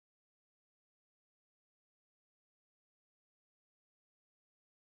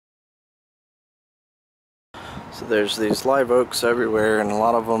So there's these live oaks everywhere, and a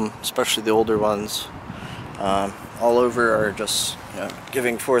lot of them, especially the older ones, all over are just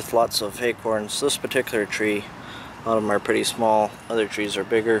giving forth lots of acorns. This particular tree, a lot of them are pretty small, other trees are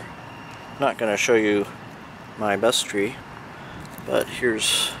bigger. I'm not going to show you my best tree, but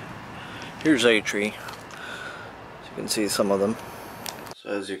here's a tree. So you can see some of them. So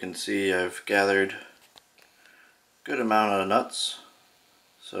as you can see, I've gathered a good amount of nuts.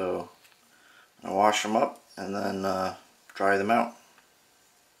 So I'll wash them up and then dry them out.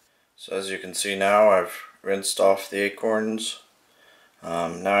 So as you can see now, I've rinsed off the acorns.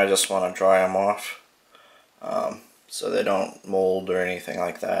 Now I just want to dry them off so they don't mold or anything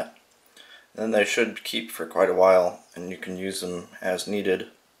like that. Then they should keep for quite a while, and you can use them as needed.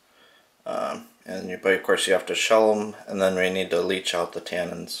 But of course you have to shell them, and then we need to leach out the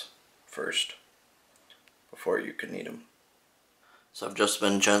tannins first before you can eat them. So I've just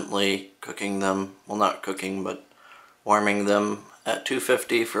been gently cooking them, well, not cooking, but warming them at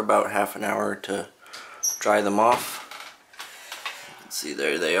 250 for about half an hour to dry them off. You can see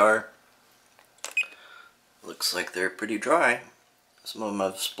there they are. Looks like they're pretty dry. Some of them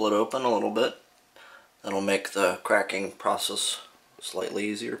have split open a little bit. That'll make the cracking process slightly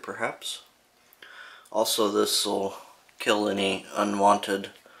easier, perhaps. Also, this will kill any unwanted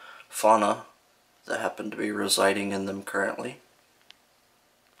fauna that happen to be residing in them currently.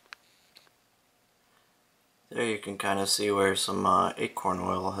 There you can kind of see where some acorn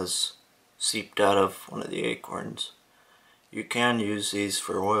oil has seeped out of one of the acorns. You can use these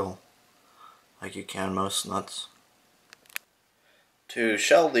for oil, like you can most nuts. To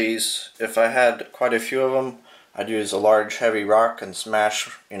shell these, if I had quite a few of them, I'd use a large heavy rock and smash,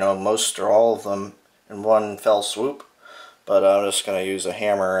 most or all of them in one fell swoop. But I'm just going to use a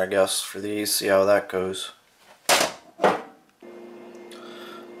hammer, I guess, for these, see how that goes.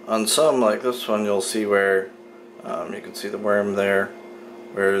 On some, like this one, you'll see where you can see the worm there,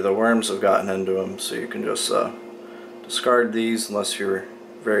 where the worms have gotten into them, so you can just discard these unless you're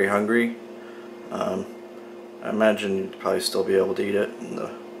very hungry. I imagine you'd probably still be able to eat it,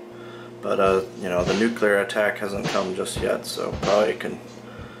 but the nuclear attack hasn't come just yet, so probably can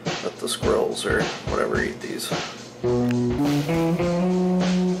let the squirrels or whatever eat these.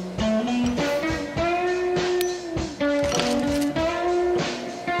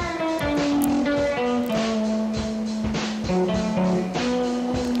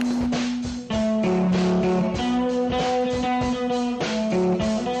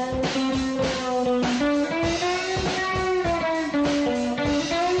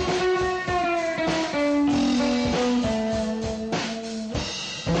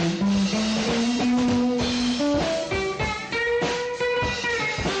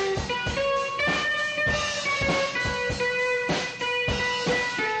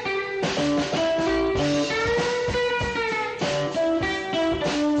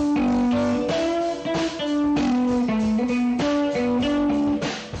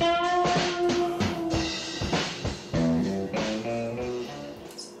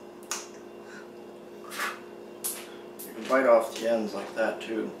 Bite off the ends like that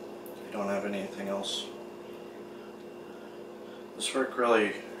too, if you don't have anything else. This work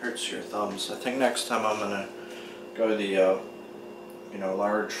really hurts your thumbs. I think next time I'm gonna go the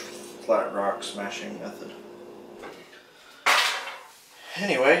large flat rock smashing method.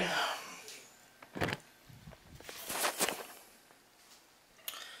 Anyway,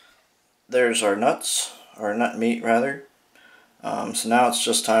 there's our nuts, or nut meat rather. So now it's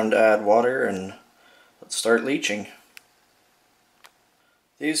just time to add water and let's start leaching.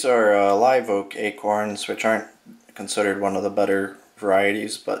 These are live oak acorns, which aren't considered one of the better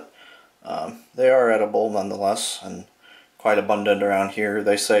varieties, but they are edible nonetheless and quite abundant around here.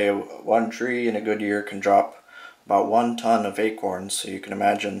 They say one tree in a good year can drop about 1 ton of acorns, so you can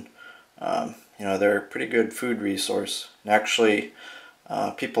imagine they're a pretty good food resource. And actually,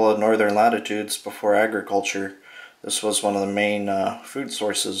 people in northern latitudes before agriculture, this was one of the main food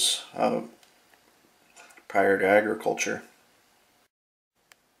sources prior to agriculture.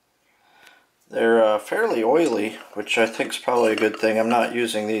 They're fairly oily, which I think is probably a good thing. I'm not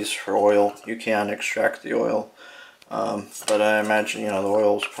using these for oil. You can extract the oil, but I imagine the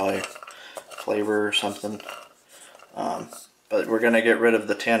oil is probably flavor or something. But we're going to get rid of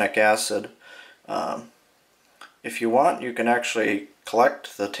the tannic acid. If you want, you can actually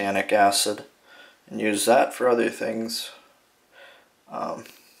collect the tannic acid and use that for other things.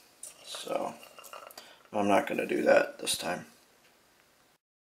 So I'm not going to do that this time.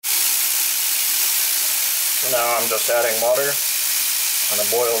 So now I'm just adding water. I'm going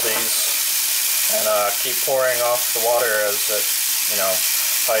to boil these and keep pouring off the water as it,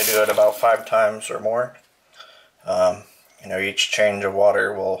 probably do it about 5 times or more. You know, each change of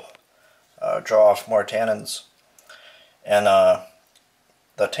water will draw off more tannins. And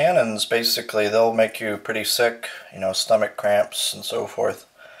the tannins, basically, they'll make you pretty sick, you know, stomach cramps and so forth.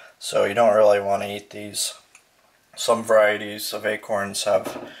 So you don't really want to eat these. Some varieties of acorns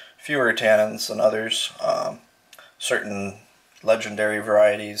have fewer tannins than others. Certain legendary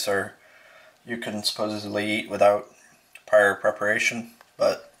varieties are you can supposedly eat without prior preparation,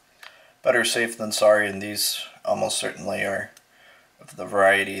 but better safe than sorry, and these almost certainly are of the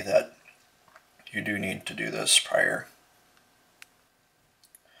variety that you do need to do this prior.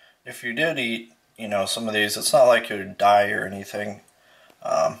 If you did eat, you know, some of these, it's not like you'd die or anything,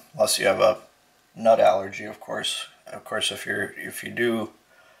 unless you have a nut allergy, of course. Of course, if you do,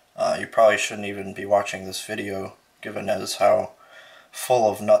 you probably shouldn't even be watching this video, given as how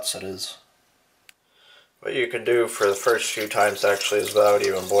full of nuts it is. What you could do for the first few times actually is, without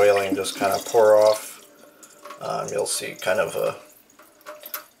even boiling, just kind of pour off. You'll see kind of a,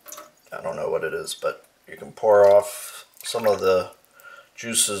 I don't know what it is, but you can pour off some of the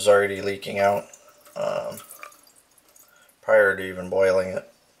juices already leaking out prior to even boiling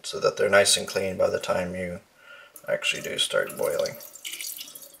it, so that they're nice and clean by the time you actually do start boiling.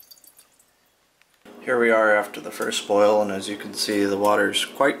 Here we are after the first boil, and as you can see, the water's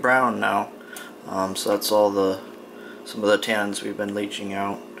quite brown now. So that's all some of the tannins we've been leaching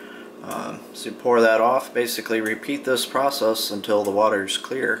out. So you pour that off, basically repeat this process until the water's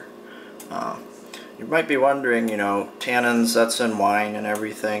clear. You might be wondering, you know, tannins, that's in wine and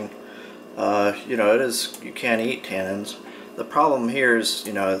everything. You know, you can't eat tannins. The problem here is,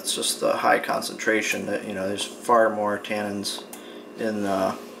 you know, it's just the high concentration. That, you know, there's far more tannins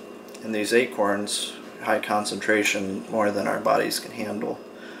in these acorns, high concentration, more than our bodies can handle.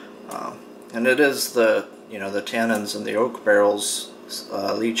 And it is the tannins in the oak barrels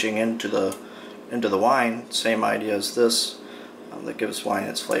leaching into the wine, same idea as this, that gives wine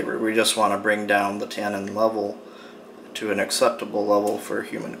its flavor. We just want to bring down the tannin level to an acceptable level for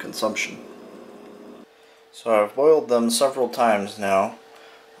human consumption. So I've boiled them several times now.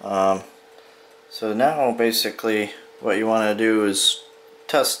 So now basically what you want to do is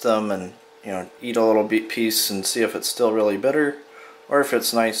test them and, you know, eat a little piece and see if it's still really bitter or if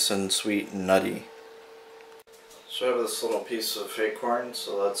it's nice and sweet and nutty. So I have this little piece of acorn,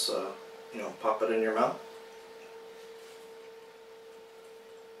 so let's you know, pop it in your mouth.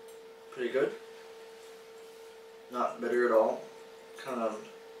 Pretty good. Not bitter at all. Kind of,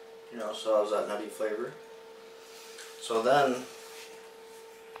 you know, still has that nutty flavor. So then,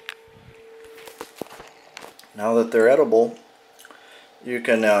 now that they're edible, you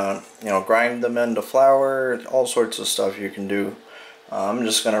can you know, grind them into flour, all sorts of stuff you can do. I'm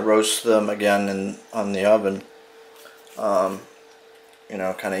just going to roast them again on the oven. You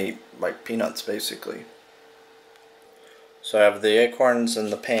know, kind of eat like peanuts basically. So I have the acorns in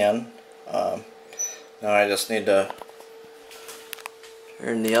the pan. Now I just need to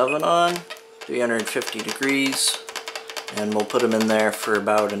turn the oven on, 350 degrees, and we'll put them in there for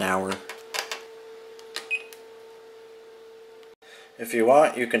about an hour. If you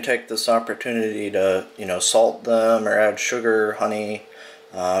want, you can take this opportunity to, you know, salt them or add sugar, honey,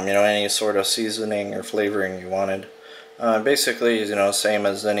 you know, any sort of seasoning or flavoring you wanted. Basically, you know, same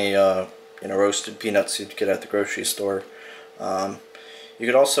as any you know, roasted peanuts you'd get at the grocery store. You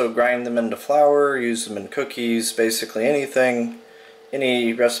could also grind them into flour, use them in cookies, basically anything,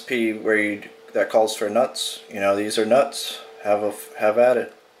 any recipe that calls for nuts. You know, these are nuts. Have at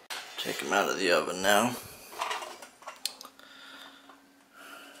it. Take them out of the oven now.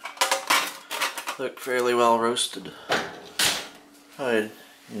 Look fairly well roasted. I,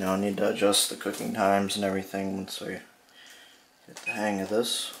 you know, need to adjust the cooking times and everything once we get the hang of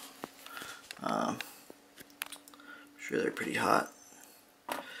this. I'm sure they're pretty hot.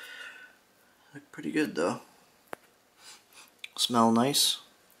 Look pretty good though. Smell nice.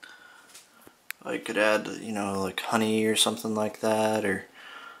 I could add, you know, like honey or something like that, or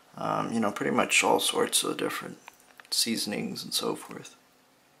you know, pretty much all sorts of different seasonings and so forth.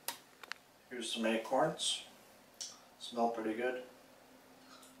 Here's some acorns. Smell pretty good.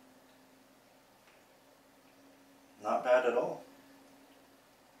 Not bad at all.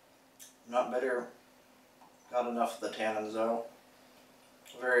 Not bitter. Got enough of the tannins out.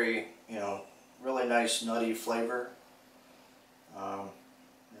 Very, you know, really nice nutty flavor. You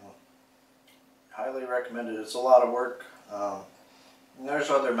know, highly recommended. It's a lot of work. And there's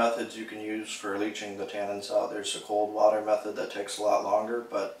other methods you can use for leaching the tannins out. There's a cold water method that takes a lot longer,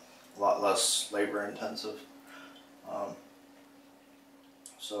 but a lot less labor intensive.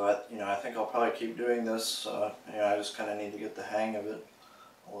 So I think I'll probably keep doing this. You know, I just kind of need to get the hang of it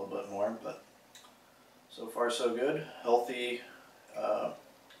a little bit more. But So far so good. Healthy,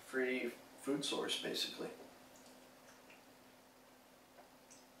 free food source basically.